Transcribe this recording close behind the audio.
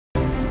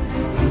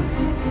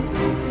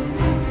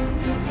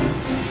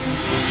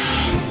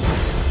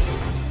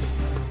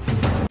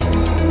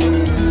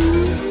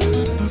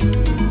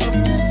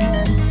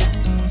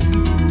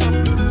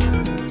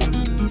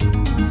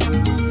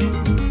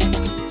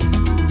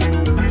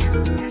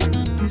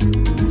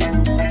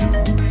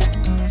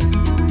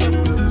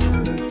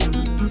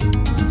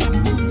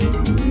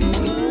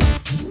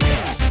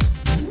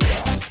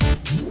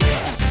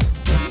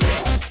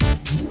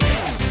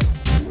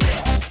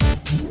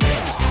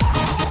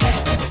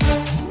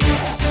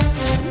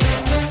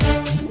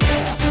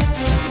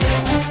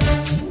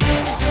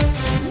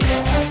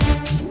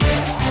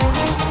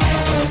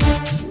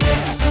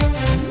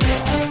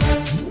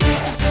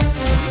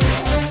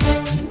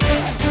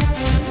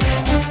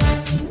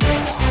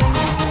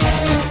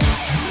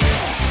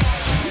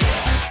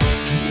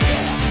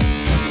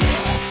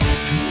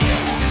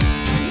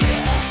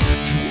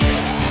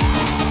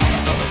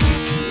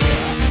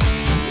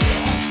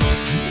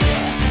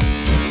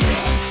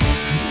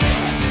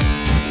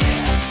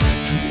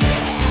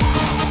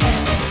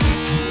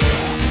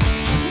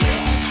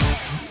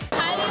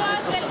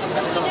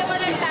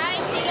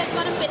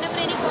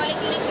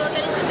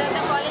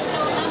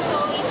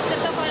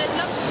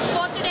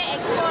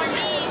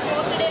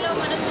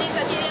శ్రీ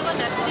సత్యదేవ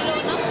నర్సరీలో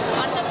ఉన్నాం.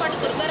 మనతో పాటు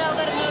దుర్గారావు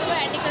గారు ఉన్నారు.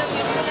 అండ్ ఇక్కడ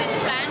బ్యూటిఫుల్ అయితే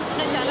ప్లాంట్స్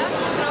ఉన్నాయి, చాలా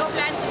ఫ్లవర్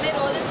ప్లాంట్స్ ఉన్నాయి,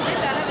 రోజెస్ ఉన్నాయి,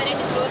 చాలా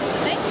వెరైటీస్ రోజెస్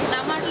ఉన్నాయి. నా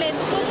మాటలు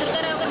ఎందుకు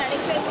దుర్గారావు గారిని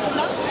అడిగి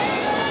తెలుసుకుందాం.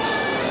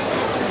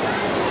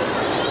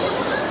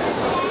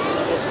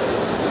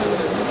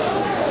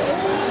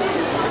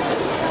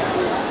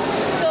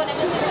 సో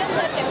నమస్తే సార్,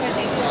 సార్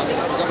చెప్పండి.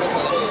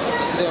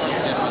 సత్యదేవ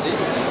నర్సరీ అన్నది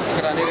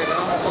ఇక్కడ అన్ని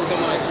రకాల మొక్కలతో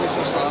మనం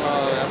ఎగ్జిబిషన్స్ చాలా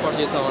ఏర్పాటు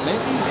చేసామండి.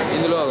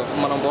 ఇందులో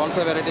మనం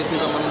బోన్సా వెరైటీస్కి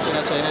సంబంధించిన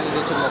చైనా నుంచి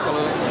తెచ్చిన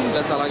మొక్కలు,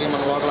 ప్లస్ అలాగే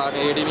మన లోకల్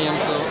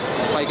ఏడిమియమ్స్,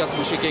 ఫైకస్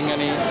బుషి కింగ్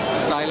అని,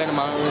 థాయిలాండ్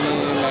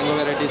మ్యాంగో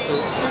వెరైటీస్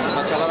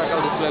చాలా రకాల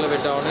డిస్ప్లేలో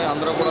పెట్టామండి.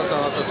 అందరూ కూడా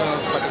చాలా స్వచ్ఛంగా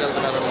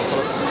పట్టుకెళ్తున్నారు.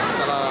 మొక్కలు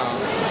చాలా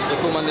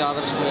ఎక్కువ మంది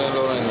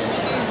ఆదర్శంలో అయింది.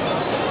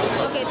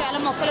 ఓకే, చాలా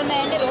మొక్కలు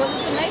ఉన్నాయండి,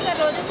 రోజెస్ ఉన్నాయి సార్.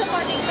 రోజెస్తో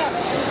పాటు ఇంకా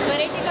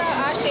వెరైటీగా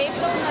ఆ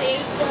షేప్లో ఉన్న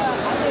 8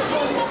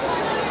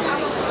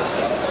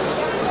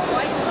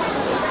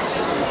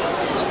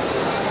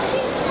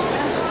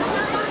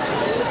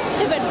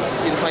 చెప్పండి.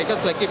 ఇది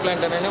ఫైకస్ లక్కీ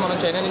ప్లాంట్ అనేది మనం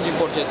చైనా నుంచి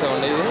ఇంపోర్ట్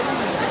చేసామండి.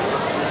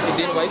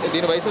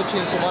 దీని వయసు వచ్చి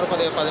సుమారు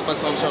 10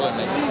 సంవత్సరాలు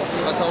అండి.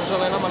 10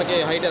 సంవత్సరాలైనా మనకి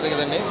హైట్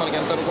ఎదగదండి. మనకి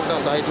ఎంత అనుకుంటే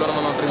అంత హైట్లోనే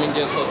మనం ట్రిమ్మింగ్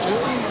చేసుకోవచ్చు.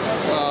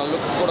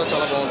 లుక్ కూడా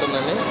చాలా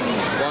బాగుంటుందండి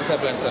బోన్సాయ్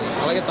ప్లాంట్స్ అండి.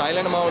 అలాగే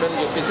థాయిలాండ్ మామిడి అని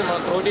చెప్పేసి మన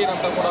ప్రోటీన్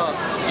అంతా కూడా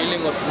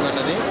హీలింగ్ వస్తుందండి.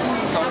 అది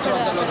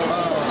సంవత్సరాలలో కూడా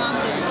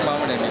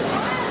మామిడి అండి.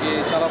 ఇది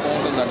చాలా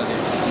బాగుంటుందండి. అది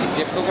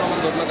ఎప్పుడు కూడా మన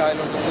దొడ్ల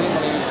కాయలు ఉంటుంది,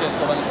 మనం యూజ్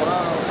చేసుకోవడానికి కూడా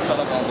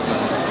చాలా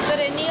బాగుంటుందండి.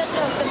 సార్ ఎన్ని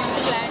ఇయర్స్లో వస్తే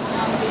మనకి ప్లాంట్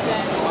మామిడి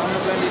ప్లాంట్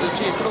ఇది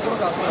వచ్చి ఎప్పుడు కూడా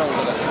కాస్తూనే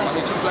ఉంటుంది. మన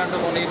ఇచ్చిన ప్లాంట్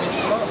 1 ఇయర్ నుంచి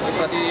కూడా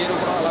ప్రతి ఇయర్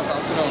కూడా అలా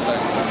కాస్తూనే ఉంటాయి.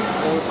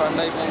 ఫ్రండ్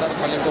అయిపోయిందని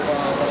మళ్ళీ ఇంకో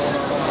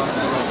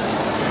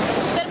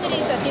సార్ మీరు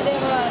ఈ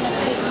సత్యదేవ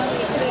నర్సరీ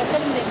మరి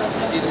ఎక్కడ ఉంది?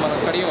 ఇది మన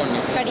కడియం అండి.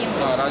 కడియం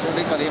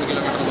రాజమండ్రికి 15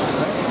 కిలోమీటర్ల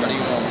దూరంలో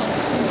కడియంలో ఉన్నాం.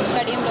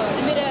 కడియంలో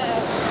ఉంది. మీరు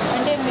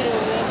అంటే మీరు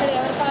ఎక్కడ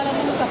ఎవరు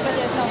కావాలన్నా మీరు సప్లై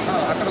చేస్తూ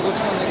ఉంటారు? అక్కడికి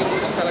వచ్చి మన దగ్గరికి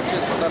వచ్చి సెలెక్ట్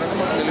చేసుకుంటారని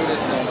మనం డెలివరీ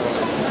ఇస్తూ ఉంటాం.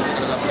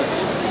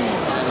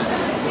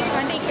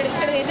 అంటే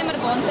ఇక్కడ అయితే మరి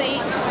బోన్సాయి,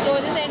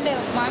 రోజెస్ అండ్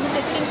మామిడి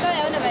తెచ్చి ఇంకా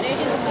ఏమైనా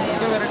వెరైటీస్ ఉన్నాయా?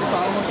 ఇంకా వెరైటీస్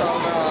ఆల్మోస్ట్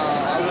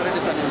ఆల్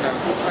వెరైటీస్ అన్నీ ఉంటాయి.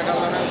 ఫ్రూట్స్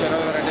రకాల్లోనే వేరే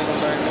వెరైటీలు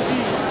ఉంటాయండి.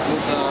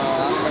 ఫ్రూట్స్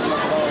ఆర్నమెంట్లో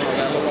కూడా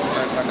వేలలో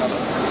ఉంటాయి రకాలు.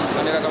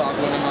 అన్ని రకాల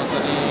ఆక్లోనిమాస్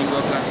అని,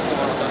 ఇండోర్ ప్లాంట్స్తో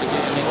వాడతానికి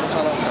అన్నీ కూడా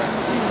చాలా ఉంటాయండి.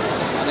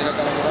 అన్ని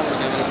రకాలు కూడా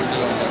మనకి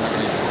అవైలబిలిటీలో ఉంటాయి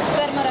అక్కడ.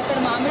 సార్ మరి అక్కడ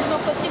మామిడి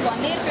మొక్క వచ్చి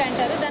 1 ఇయర్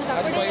ప్లాంట్ అది, దానికి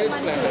అప్పుడే 5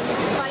 ఇయర్స్ ప్లాంట్ అండి.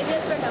 5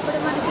 ఇయర్స్ ప్లాంట్ అప్పుడు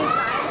మనకి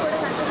కాయలు కూడా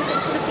కనిపిస్తే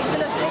చిన్న చిన్న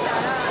పిందులు వచ్చాయి,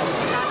 చాలా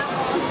చాలా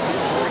బాగుంది.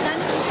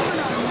 దాన్ని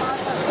తీసుకున్నాం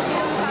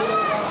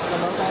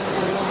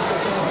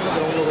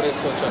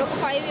ఒక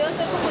 5 ఇయర్స్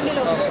వరకు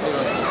కుండీలో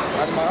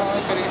అది మా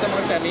పెరిగితే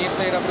మనకి 10 ఇయర్స్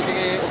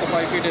అయ్యేటప్పటికి ఒక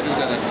 5 ఫీట్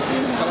ఎదుగుతుందండి.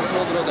 చాలా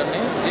స్లో గ్రోత్ అండి.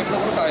 ఎప్పుడు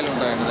కూడా కాయలు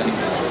ఉంటాయండి.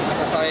 దానికి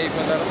ఒక కాయ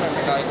అయిపోయిన తర్వాత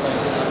అంటే కాయ కూడా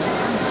వస్తుందండి.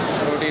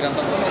 రోటీన్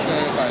అంతా కూడా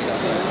కాయలు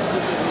వస్తాయి.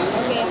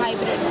 ఓకే,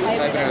 హైబ్రిడ్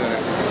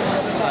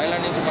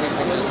థాయిలాండ్ నుంచి మనం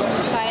ఇంపోర్ట్ చేస్తాం.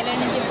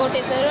 థాయిలాండ్ నుంచి ఇంపోర్ట్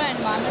చేశారు.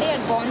 అండ్ మామిడి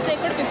అండ్ బోన్సాయ్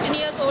కూడా 15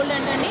 ఇయర్స్ ఓల్డ్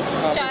అంటండి.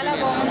 చాలా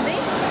బాగుంది.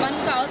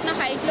 మనకు కావాల్సిన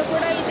హైట్లో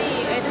కూడా ఇది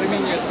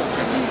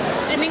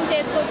ట్రిమ్మింగ్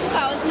చేసుకోవచ్చు,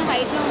 కావాల్సిన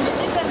హైట్లో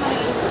ఉంటుంది. సార్ మన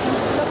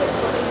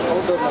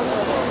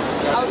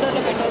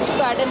అవుట్డోర్లో పెట్టవచ్చు,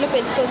 గార్డెన్లో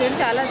పెంచుకోవచ్చు.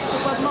 చాలా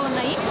సూపర్గా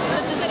ఉన్నాయి. సో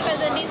చూసారు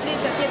కదండి శ్రీ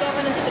సత్యదేవ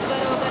నుంచి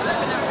దుర్గారావు గారు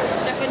చెప్పిన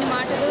చక్కని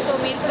మాటలు. సో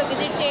మీరు కూడా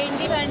విజిట్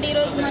చేయండి. అండ్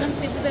ఈరోజు మనం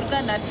శివదుర్గ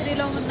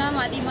నర్సరీలో ఉన్నాం.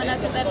 అది మన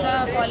సదర్గా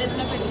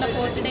కాలేజ్లో పెట్టిన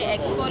 4th డే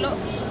ఎక్స్పోలో.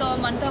 సో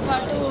మనతో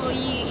పాటు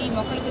ఈ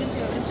మొక్కల గురించి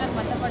వివరించడానికి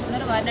మనతో పాటు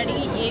ఉన్నారు. వారిని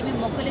అడిగి ఏమేమి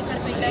మొక్కలు ఇక్కడ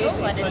పెట్టారో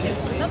వారిని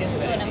తెలుసుకుందాం.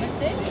 సో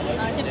నమస్తే,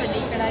 చెప్పండి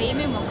ఇక్కడ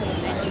ఏమేమి మొక్కలు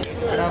ఉన్నాయి?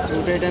 ఇక్కడ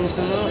ఫ్రూట్ ఐటమ్స్,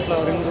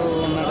 ఫ్లవరింగ్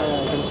ఉన్న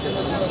ఐటమ్స్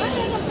పెట్టారు.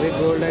 అవి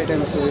గోల్డ్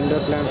ఐటమ్స్,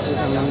 ఇండోర్ ప్లాంట్స్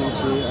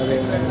సంబంధించి అవి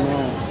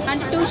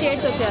అంటే 2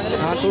 షేడ్స్ వచ్చాయి అందులో.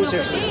 2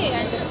 షేడ్స్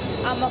అండ్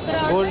ఆ మొక్క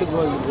గోల్డ్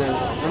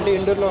అంటే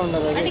ఇండోర్లో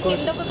ఉండాలి. అంటే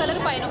కింద ఒక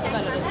కలర్ పైన ఒక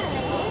కలర్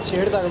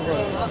షేడ్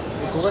తాగకూడదు,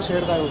 ఎక్కువగా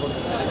షేడ్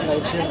తాగకూడదు.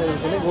 లైట్ షేడ్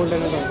తగ్గిపోతే గోల్డ్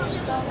అనేది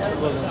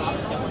గోల్డ్.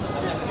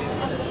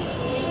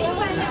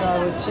 ఇంకా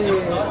వచ్చి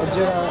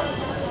వజ్జర,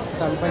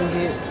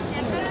 సంపంగి,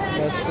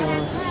 ప్లస్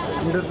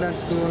ఇండోర్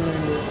ప్లాంట్స్ 2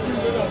 ఉన్నాయండి.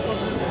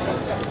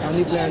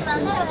 మనీ ప్లాంట్స్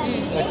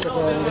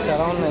ఎక్సెట్రా ఇంకా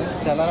చాలా ఉన్నాయి.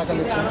 చాలా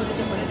రకాలు ఇచ్చారు.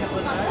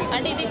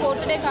 అంటే ఇది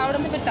 4th డే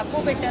కావడంతో మీరు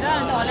తక్కువ పెట్టారా?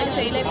 అంటే ఆల్రెడీ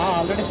సేల్ అయిపోయింది.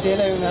 ఆల్రెడీ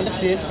సేల్ అయింది. అంటే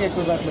సేల్స్కి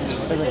ఎక్కువ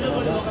పెట్టలేదు.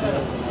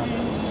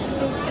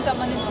 ఫ్రూట్స్కి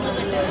సంబంధించిన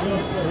పెట్టారా?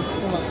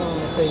 ఫ్రూట్స్కి మొత్తం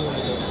మిస్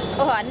అయ్యింది.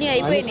 ఓహో, అన్నీ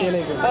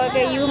అయిపోయినాయి.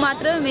 ఓకే, ఇవి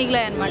మాత్రం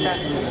మిగిలాయి అనమాట.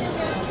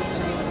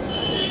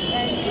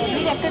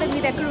 మీది ఎక్కడ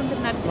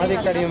ఉంటుంది నర్సరీ?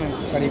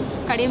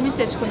 కడియం నుంచి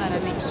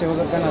తెచ్చుకున్నారని.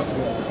 శివదుర్గ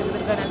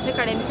నర్సరీ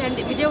కడియం నుంచి.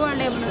 అంటే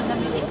విజయవాడలో ఏమైనా ఉందా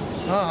మీది?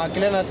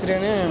 అఖిల నర్సరీ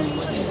అని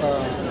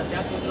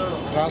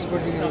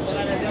రాసుపట్టి.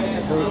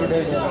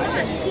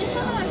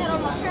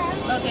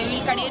 ఓకే,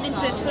 వీళ్ళు కడియం నుంచి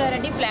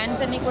తెచ్చుకున్నారండి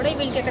ప్లాంట్స్ అన్నీ కూడా.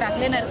 వీళ్ళకి ఇక్కడ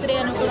అఖిల నర్సరీ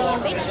అని కూడా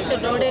ఉంది. సో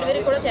డోర్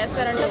డెలివరీ కూడా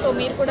చేస్తారంట. సో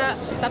మీరు కూడా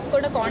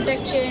తప్పకుండా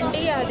కాంటాక్ట్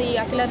చేయండి. అది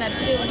అఖిల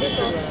నర్సరీ ఉంది.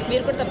 సో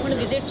మీరు కూడా తప్పకుండా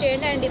విజిట్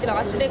చేయండి. అండ్ ఇది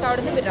లాస్ట్ డే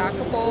కావడంతో మీరు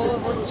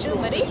రాకపోవచ్చు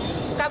మరి,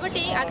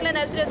 కాబట్టి అఖిల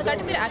నర్సరీ ఉంది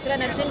కాబట్టి మీరు అఖిల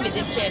నర్సరీని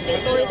విజిట్ చేయండి.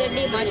 సో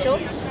ఇదండి మా షో.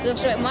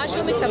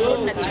 మీకు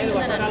తప్పకుండా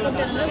నచ్చుతుందని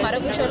అనుకుంటున్నాను.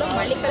 మరొక షోలో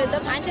మళ్ళీ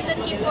కలుద్దాం. And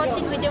keep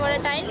watching Vijayawada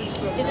times.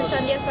 This is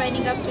Sandhya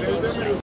signing off today.